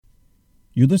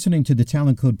You're listening to the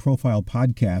Talent Code Profile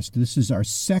Podcast. This is our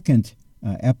second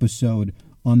episode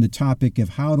on the topic of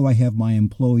how do I have my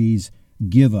employees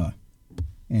give a.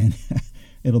 And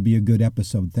it'll be a good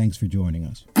episode. Thanks for joining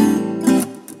us.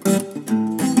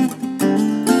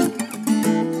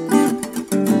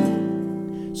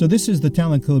 So this is the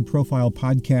Talent Code Profile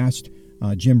Podcast.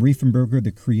 Jim Riefenberger,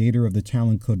 the creator of the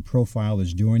Talent Code Profile,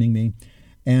 is joining me.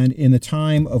 And in a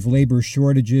time of labor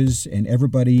shortages and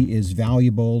everybody is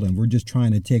valuable and we're just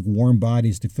trying to take warm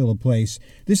bodies to fill a place,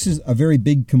 this is a very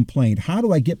big complaint. How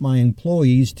do I get my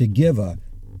employees to give a,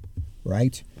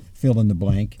 right? Fill in the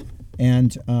blank.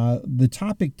 And the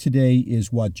topic today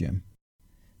is what, Jim?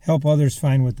 Help others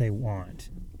find what they want.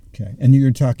 Okay. And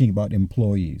you're talking about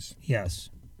employees.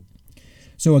 Yes.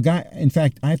 So a guy, in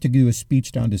fact, I have to do a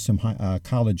speech down to some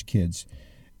college kids.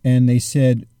 And they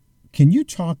said, can you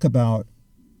talk about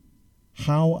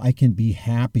how I can be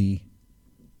happy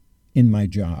in my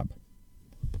job?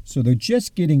 So they're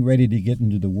just getting ready to get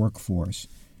into the workforce,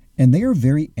 and they are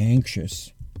very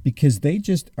anxious because they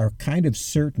just are kind of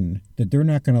certain that they're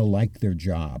not going to like their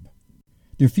job.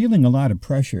 They're feeling a lot of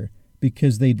pressure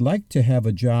because they'd like to have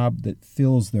a job that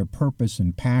fills their purpose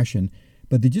and passion,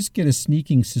 but they just get a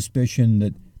sneaking suspicion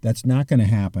that that's not going to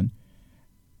happen.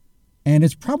 And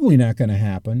it's probably not going to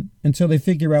happen until they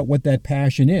figure out what that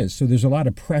passion is. So there's a lot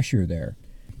of pressure there.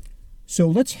 So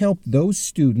let's help those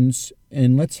students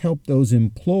and let's help those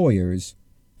employers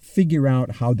figure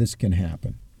out how this can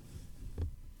happen.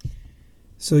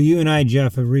 So you and I,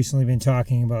 Jeff, have recently been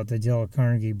talking about the Dale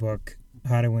Carnegie book,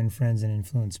 How to Win Friends and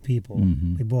Influence People.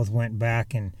 Mm-hmm. We both went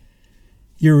back, and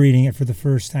you're reading it for the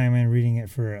first time and reading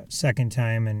it for a second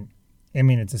time. And I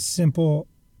mean, it's a simple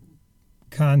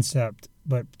concept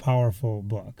but powerful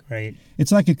book, right?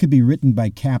 It's like it could be written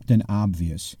by Captain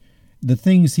Obvious. The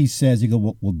things he says, you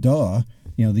go, well, duh.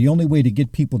 You know, the only way to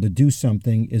get people to do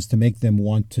something is to make them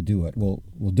want to do it. Well,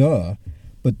 duh.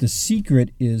 But the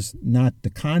secret is not the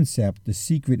concept. The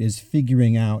secret is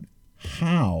figuring out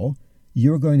how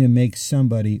you're going to make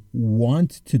somebody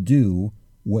want to do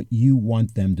what you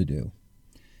want them to do.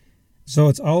 So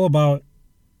it's all about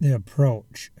the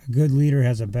approach. A good leader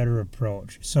has a better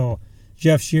approach. So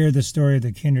Jeff shared the story of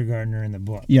the kindergartner in the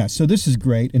book. Yeah, so this is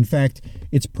great. In fact,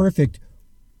 it's perfect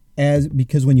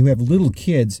because when you have little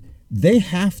kids, they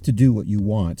have to do what you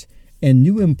want. And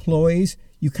new employees,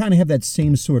 you kind of have that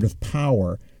same sort of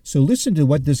power. So listen to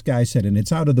what this guy said, and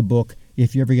it's out of the book.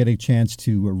 If you ever get a chance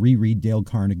to reread Dale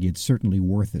Carnegie, it's certainly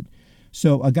worth it.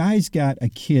 So a guy's got a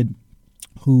kid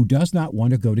who does not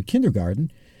want to go to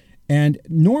kindergarten. And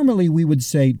normally we would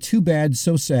say, too bad,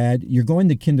 so sad, you're going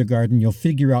to kindergarten, you'll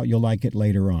figure out you'll like it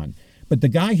later on. But the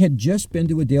guy had just been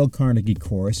to a Dale Carnegie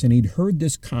course, and he'd heard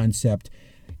this concept,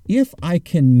 if I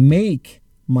can make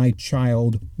my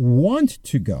child want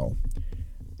to go.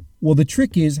 Well, the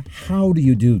trick is, how do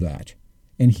you do that?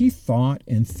 And he thought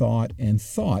and thought and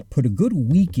thought, put a good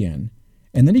week in,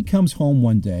 and then he comes home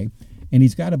one day, and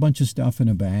he's got a bunch of stuff in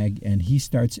a bag, and he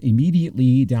starts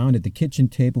immediately down at the kitchen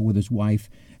table with his wife,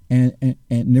 and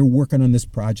they're working on this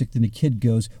project, and the kid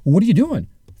goes, well, what are you doing?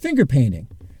 Finger painting.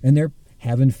 And they're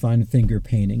having fun finger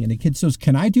painting. And the kid says,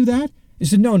 can I do that? He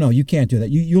said, no, you can't do that.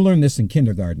 You learn this in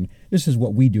kindergarten. This is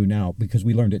what we do now because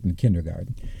we learned it in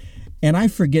kindergarten. And I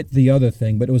forget the other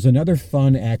thing, but it was another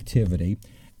fun activity.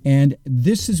 And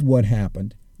this is what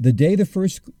happened. The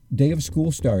first day of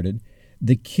school started,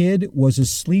 the kid was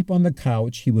asleep on the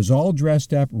couch. He was all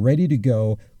dressed up, ready to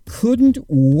go, couldn't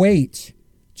wait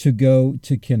to go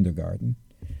to kindergarten.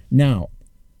 Now,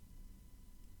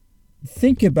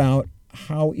 think about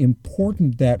how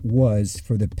important that was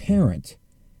for the parent,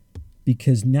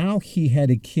 because now he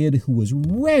had a kid who was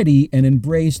ready and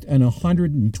embraced and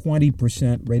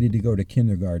 120% ready to go to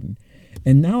kindergarten.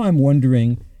 And now I'm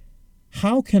wondering,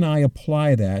 how can I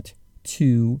apply that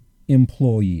to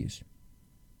employees?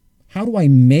 How do I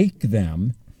make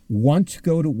them want to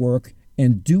go to work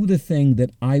and do the thing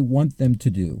that I want them to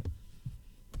do?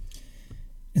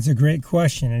 It's a great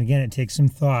question. And again, it takes some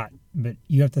thought, but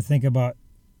you have to think about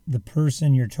the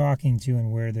person you're talking to and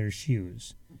wear their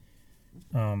shoes.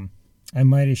 I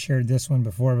might have shared this one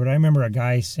before, but I remember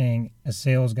a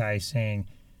sales guy saying,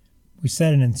 we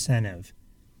set an incentive.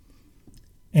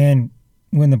 And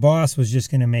when the boss was just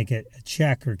going to make it a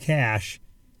check or cash,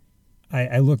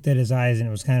 I looked at his eyes and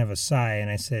it was kind of a sigh.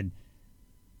 And I said,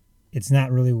 it's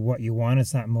not really what you want.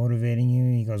 It's not motivating you.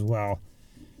 And he goes, well,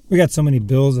 we got so many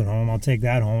bills at home. I'll take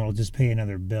that home. I'll just pay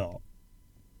another bill.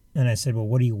 And I said, well,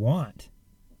 what do you want?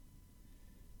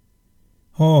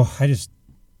 Oh, I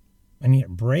need a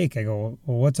break. I go,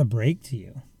 well, what's a break to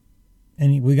you?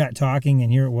 And we got talking,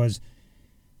 and here it was.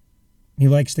 he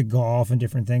likes to golf and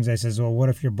different things. I says, well, what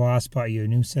if your boss bought you a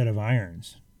new set of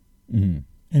irons? Mm-hmm.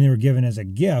 And they were given as a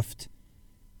gift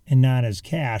and not as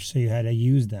cash, so you had to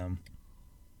use them.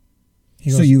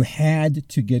 So you had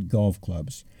to get golf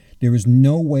clubs. There was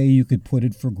no way you could put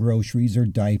it for groceries or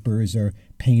diapers or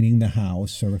painting the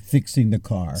house or fixing the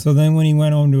car. So then when he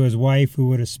went home to his wife, who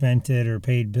would have spent it or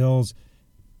paid bills,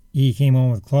 he came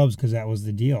home with clubs because that was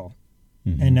the deal.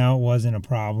 Mm-hmm. And now it wasn't a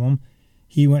problem.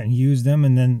 He went and used them,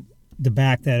 and then to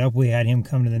back that up, we had him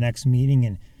come to the next meeting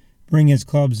and bring his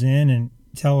clubs in and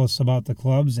tell us about the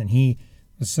clubs, and he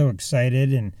was so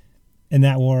excited, and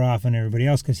that wore off on everybody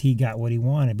else because he got what he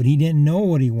wanted. But he didn't know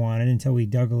what he wanted until we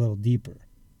dug a little deeper.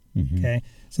 Mm-hmm. Okay?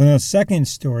 So the second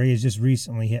story has just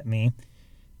recently hit me,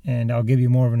 and I'll give you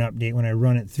more of an update when I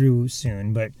run it through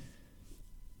soon. But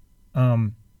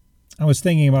I was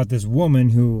thinking about this woman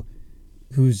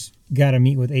who's got to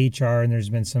meet with HR, and there's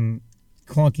been some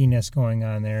clunkiness going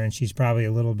on there, and she's probably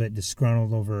a little bit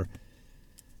disgruntled over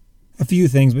a few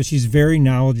things, but she's very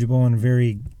knowledgeable and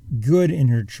very good in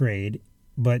her trade,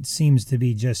 but seems to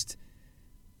be just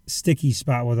sticky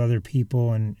spot with other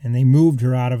people, and they moved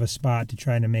her out of a spot to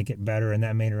try to make it better, and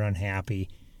that made her unhappy.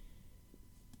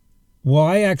 Well,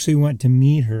 I actually went to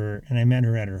meet her, and I met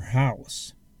her at her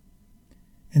house.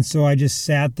 And so I just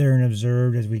sat there and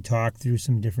observed as we talked through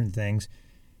some different things.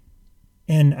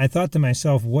 And I thought to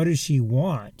myself, what does she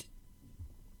want?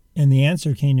 And the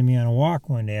answer came to me on a walk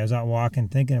one day. I was out walking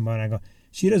thinking about it. I go,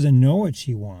 she doesn't know what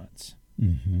she wants.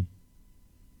 Mm-hmm.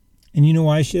 And you know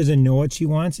why she doesn't know what she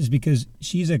wants? Is because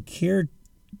she's a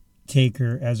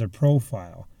caretaker as a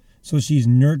profile. So she's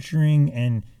nurturing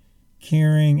and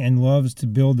caring and loves to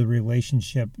build the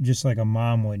relationship just like a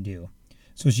mom would do.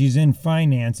 So she's in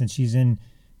finance, and she's in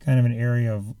kind of an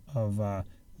area of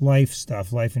life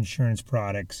stuff, life insurance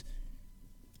products.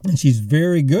 And she's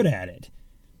very good at it.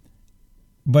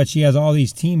 But she has all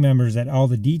these team members that all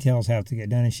the details have to get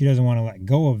done, and she doesn't want to let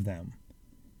go of them.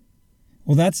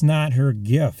 Well, that's not her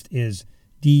gift, is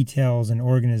details and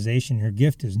organization. Her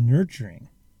gift is nurturing.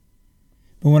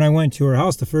 But when I went to her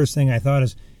house, the first thing I thought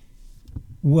is,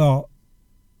 well,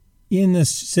 in this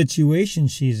situation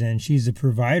she's in, she's the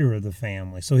provider of the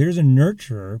family. So here's a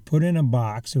nurturer put in a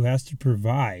box who has to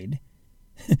provide,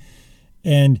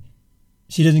 and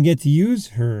she doesn't get to use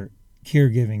her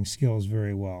caregiving skills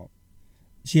very well.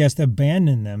 She has to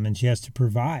abandon them, and she has to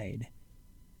provide.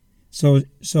 So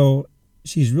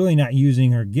she's really not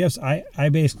using her gifts. I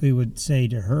basically would say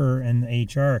to her and the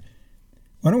HR,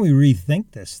 why don't we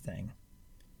rethink this thing?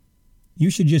 You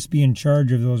should just be in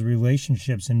charge of those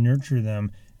relationships and nurture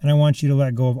them. And I want you to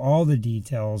let go of all the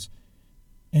details.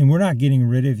 And we're not getting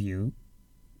rid of you.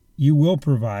 You will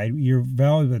provide. You're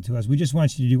valuable to us. We just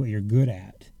want you to do what you're good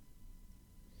at.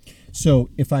 So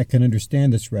if I can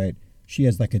understand this right, she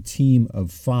has like a team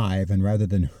of 5, and rather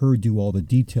than her do all the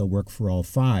detail work for all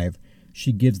 5,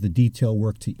 she gives the detail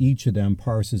work to each of them,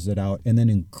 parses it out, and then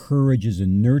encourages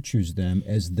and nurtures them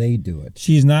as they do it.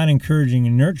 She's not encouraging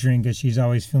and nurturing because she's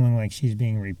always feeling like she's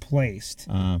being replaced.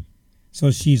 So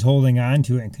she's holding on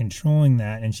to it and controlling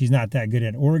that, and she's not that good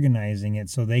at organizing it,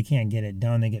 so they can't get it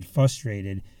done. They get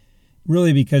frustrated,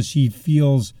 really because she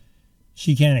feels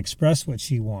she can't express what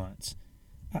she wants.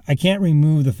 I can't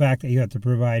remove the fact that you have to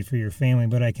provide for your family,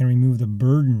 but I can remove the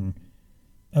burden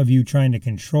of you trying to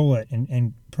control it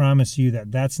and promise you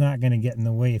that that's not going to get in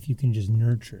the way if you can just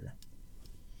nurture.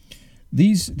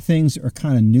 These things are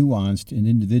kind of nuanced and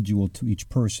individual to each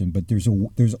person, but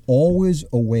there's always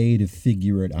a way to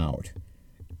figure it out.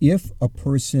 If a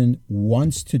person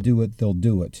wants to do it, they'll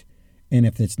do it. And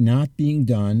if it's not being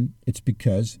done, it's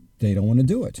because they don't want to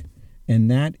do it.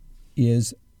 And that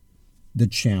is the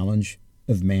challenge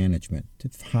of management,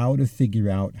 how to figure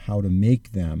out how to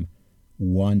make them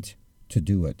want to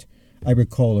do it. I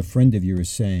recall a friend of yours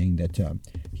saying that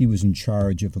he was in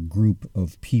charge of a group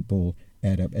of people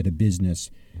at a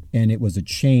business, and it was a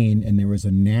chain, and there was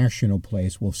a national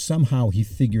place. Well, somehow he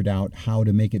figured out how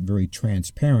to make it very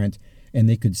transparent, and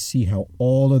they could see how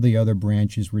all of the other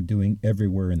branches were doing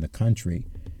everywhere in the country.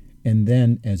 And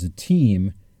then as a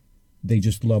team, they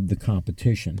just loved the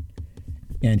competition.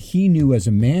 And he knew as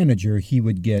a manager he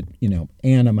would get,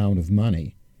 an amount of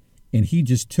money. And he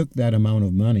just took that amount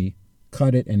of money,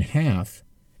 cut it in half,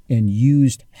 and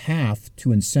used half to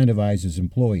incentivize his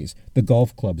employees, the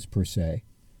golf clubs per se.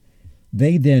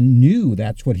 They then knew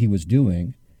that's what he was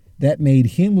doing. That made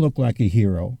him look like a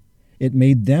hero. It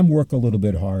made them work a little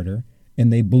bit harder,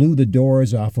 and they blew the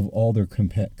doors off of all their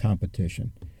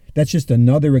competition. That's just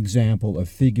another example of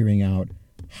figuring out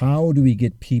how do we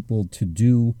get people to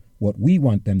do what we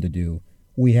want them to do.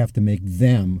 We have to make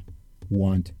them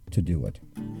want to do it.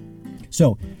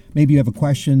 So maybe you have a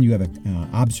question, you have an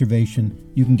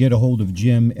observation, you can get a hold of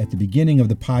Jim. At the beginning of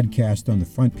the podcast on the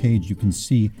front page, you can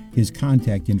see his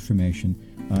contact information.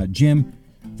 Jim,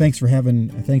 thanks for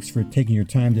taking your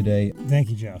time today. Thank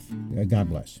you, Jeff. God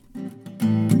bless.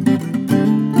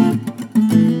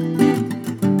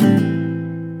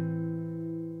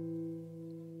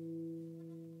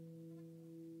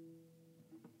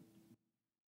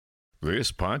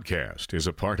 This podcast is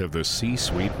a part of the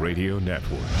C-Suite Radio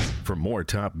Network. For more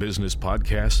top business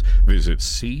podcasts, visit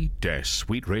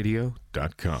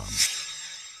c-suiteradio.com.